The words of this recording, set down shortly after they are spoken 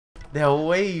They'll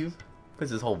wave.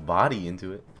 Puts his whole body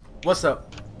into it. What's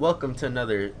up? Welcome to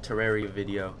another Terraria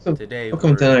video. Today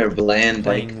welcome to another bland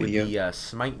playing with video. the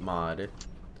Smite mod.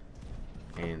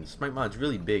 And Smite mod's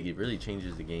really big. It really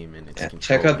changes the game and its controls.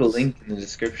 Check out the link in the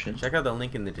description. Check out the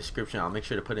link in the description. I'll make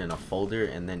sure to put it in a folder,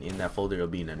 and then in that folder it'll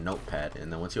be in a notepad. And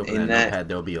then once you open that notepad,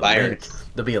 there'll be a link.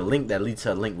 There'll be a link that leads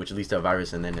to a link, which leads to a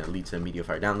virus, and then it leads to a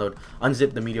MediaFire download.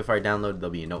 Unzip the MediaFire download.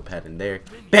 There'll be a notepad in there.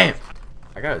 Bam!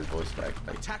 I got his voice back.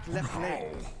 Like, attack left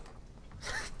lane.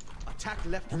 Attack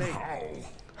left lane.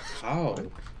 How?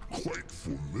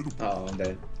 Oh, I'm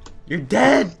dead. You're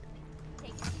dead.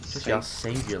 Just y'all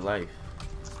save your life.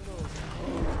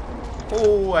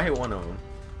 Oh, I hit one of them.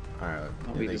 Alright.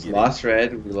 Oh, we just lost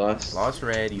red. We lost. Lost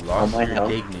red. You lost your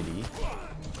dignity.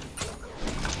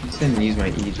 I just didn't use my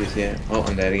E just yet. Oh,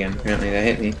 I'm dead again. Apparently that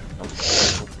hit me. Oh,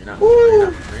 you're not.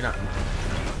 You're not.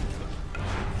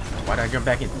 Why did I jump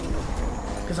back in?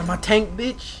 Because I'm a tank,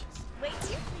 bitch.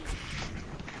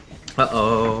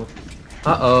 Uh-oh.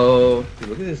 Uh-oh. Dude,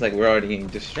 look at this. Like, we're already getting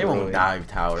destroyed. They won't dive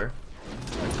tower.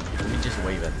 We just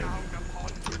wave at them.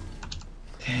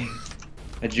 Dang.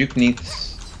 A juke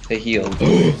needs to heal.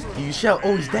 You shall.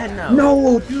 Oh, he's dead now.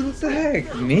 No, dude, what the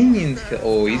heck? Minions kill.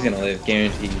 Oh, he's gonna live,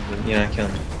 guaranteed. You're not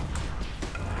killing him.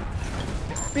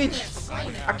 Bitch,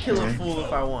 I kill a fool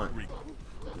if I want.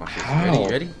 How?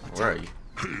 Ready? Where are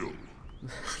you?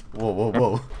 Whoa, whoa,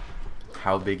 whoa.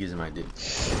 How big is my dick?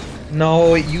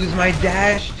 No, it used my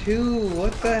dash too.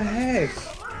 What the heck?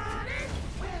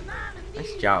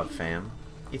 Nice job, fam.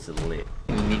 It's lit.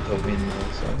 Nico win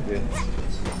though, so good.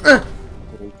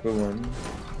 Good one.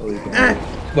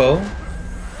 Bow.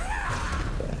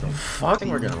 Fuck, I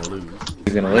think we're gonna lose.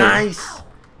 He's gonna lose. Nice!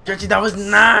 Stretchy, that was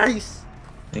nice!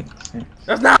 Thanks.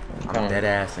 That's not. I'm dead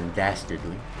ass and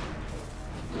dastardly.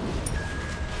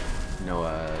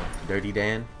 No, Dirty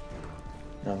Dan?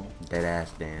 No. Dead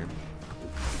ass Dan.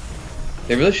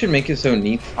 They really should make it so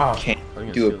Neith Oh, can't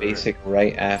do a basic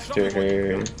right after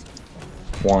her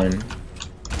one.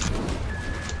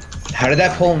 How did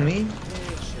that pull me?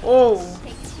 Oh!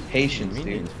 Patience,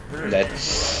 dude. I'm dead.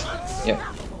 Yep.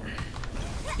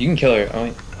 You can kill her. Oh,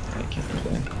 wait. I can't do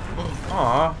that.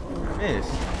 Aw, miss.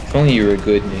 If only you were a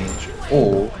good mage.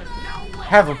 Oh.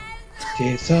 Have him.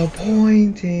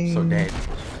 Disappointing. So dead.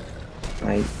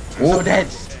 Like, so dead.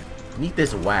 Need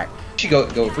this whack. She go.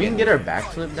 If we can get her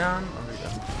backflip down,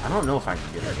 I don't know if I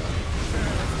can get her down.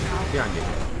 Yeah, I can get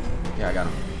her. Yeah, I got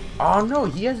him. Oh no,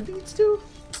 he has beats too.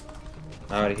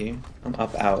 Out of here. I'm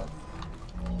up out.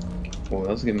 Oh,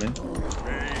 that was a good man.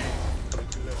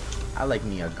 I like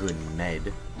me a good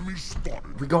med.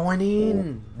 We going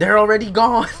in. They're already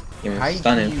gone. Yeah,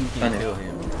 stun him. Stun kill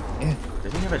him. Yeah.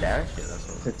 Does he have a dash? Yeah, that's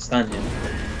what. Let's stun him.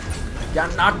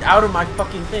 Got knocked out of my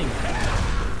fucking thing.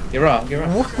 Get raw. Get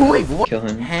raw. Wait, what? Kill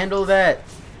him. Handle that.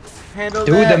 Handle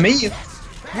Dude, that. the minion.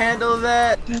 Handle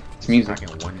that. It's music. I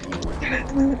can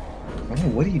 1v1. Oh,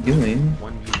 what are you doing?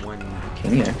 1v1.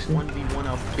 Can you actually? 1v1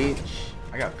 a bitch.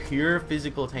 I got pure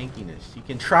physical tankiness. You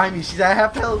can try me. She's at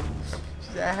half health.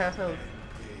 She's at half health.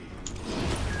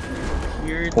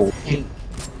 Pure tank.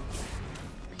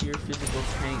 Pure physical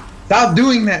tank. Stop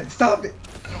doing that. Stop it.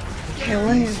 I can't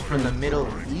land. From the Middle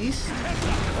East.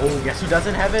 Oh, guess who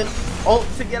doesn't have an ult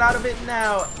to get out of it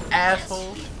now,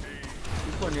 asshole.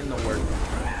 You're putting in the work.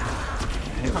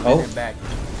 Coming in back.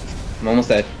 I'm almost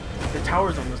dead. The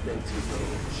tower's almost dead too, bro.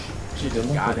 You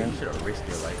just got it. You should have risked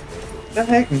your life, bro. The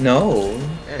heck? No.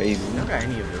 Crazy. You don't got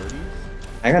any abilities.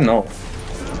 I got no.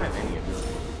 You don't have any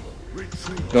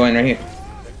abilities. Go in right here.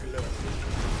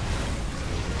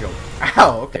 Yo.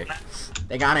 Ow, okay.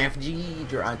 They got FG,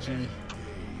 Jirachi.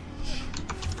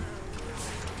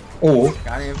 Oh,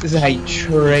 this is how you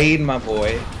trade, my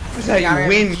boy. This is how you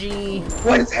win. FG.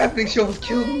 What is happening? She almost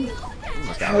killed me.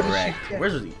 How did she get?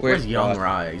 Where's young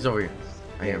Rye? He's over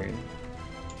here.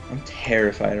 I'm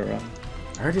terrified of Rob.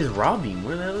 I heard his raw beam.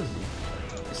 Where the hell is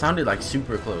he? It sounded like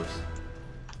super close.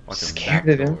 Watch him scared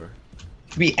of him.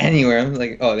 Could be anywhere. I'm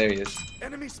like, oh, there he is.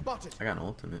 Enemy spotted. I got an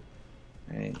ultimate.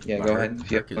 Alright, yeah, go ahead.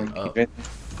 If you have fun, keep it.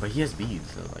 But he has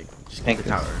beads, so like, just Tank keep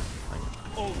the tower. Like,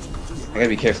 I gotta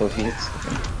be careful if he hits.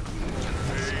 Okay.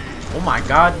 Oh my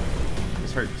god,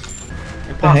 this hurts.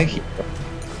 Impossible.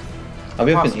 I'll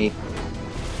be up in 8.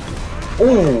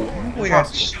 Oh, we got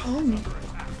stung.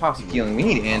 Impossible. Healing. We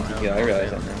need anti-heal. I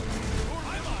realize that now.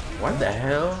 What the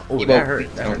hell? Oh, that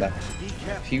hurt. That hurt.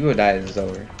 If Hugo dies, it's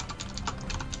over.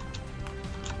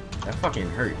 That fucking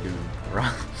hurt, dude.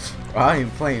 I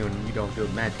ain't playing when you don't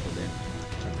build magical then.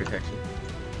 Protection.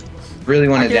 Really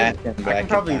want to dash him I back. can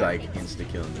probably like insta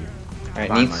kill you. Alright,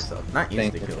 by myself. Not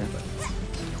insta kill, but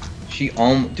she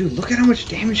dude, look at how much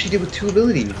damage she did with 2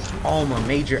 abilities. Alma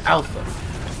Major Alpha.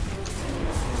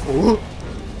 Ooh.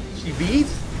 She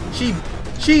beats.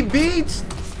 She beats.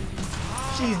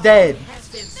 She's dead.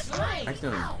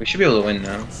 We should be able to win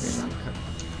now.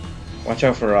 Watch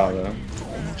out for Ra though.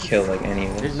 Kill like any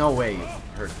of them. There's no way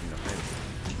her can defend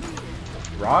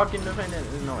it. Ra can defend it?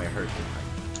 There's no way her can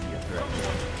like, be a threat.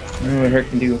 I don't know what her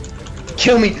can do.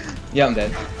 Kill me! Yeah, I'm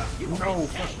dead. No,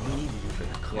 fuck me. For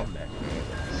the comeback.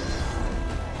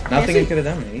 Nothing I could have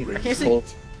done either. I can't see.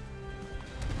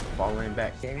 Falling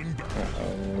back.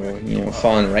 Uh-oh, you know,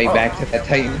 falling right back to that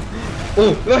Titan.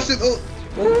 Oh, rush it! Oh,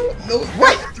 oh, no!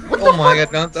 What? Oh my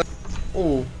god, don't.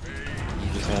 Oh. You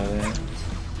just have that.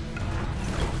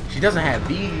 She doesn't have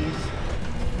bees.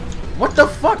 What the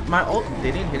fuck? My ult,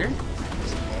 they didn't hit her?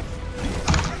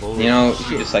 You know,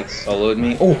 she just like soloed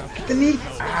me. Oh, get the knee!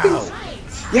 Ow.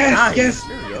 Yes, Nice. yes!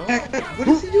 There we go. What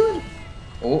is he doing?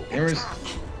 Oh, Ember's.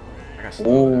 I got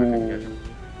Oh.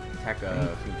 Attack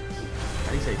Phoenix. How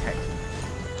do you say attack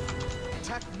Phoenix?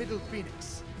 Attack middle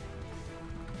Phoenix.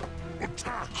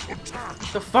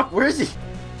 What the fuck? Where is he?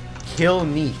 Kill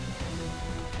me.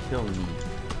 Kill me.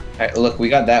 Alright, look, we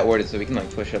got that worded so we can like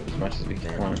push up as much as we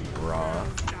can. Damn, Raw.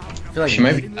 I feel like She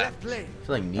might be. In left lane. I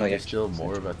feel like Neat is still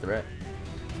more of a threat.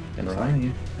 And It's Ra, like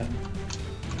yeah.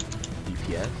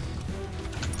 DPS.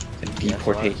 And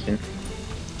deportation.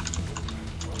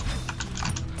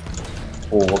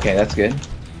 Oh, okay, that's good.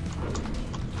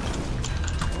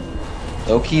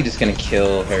 Low-key just gonna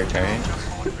kill her turn.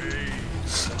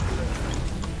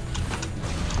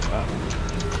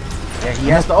 Yeah, he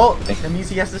has to ult. That means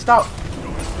he has to stop.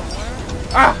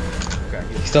 Ah! Okay,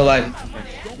 He's still alive.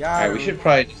 yeah. Alright, we should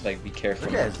probably just like be careful.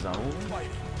 Look at that zone.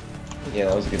 Yeah,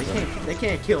 that was a good They zone. they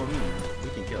can't kill me. We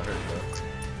can kill her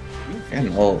though. We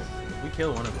And ult. If we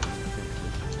kill one of them.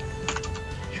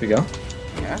 Should we go?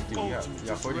 We have to. We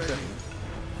got 40 seconds.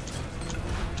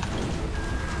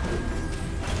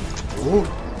 Ooh,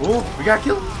 ooh, we got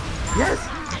killed. Yes.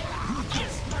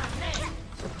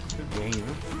 Good game.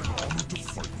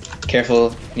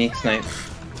 Careful, Neat snipe.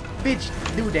 Bitch,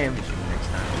 do damage next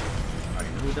time. I know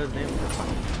who does damage.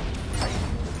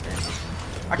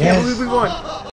 I can't Yes. believe we won.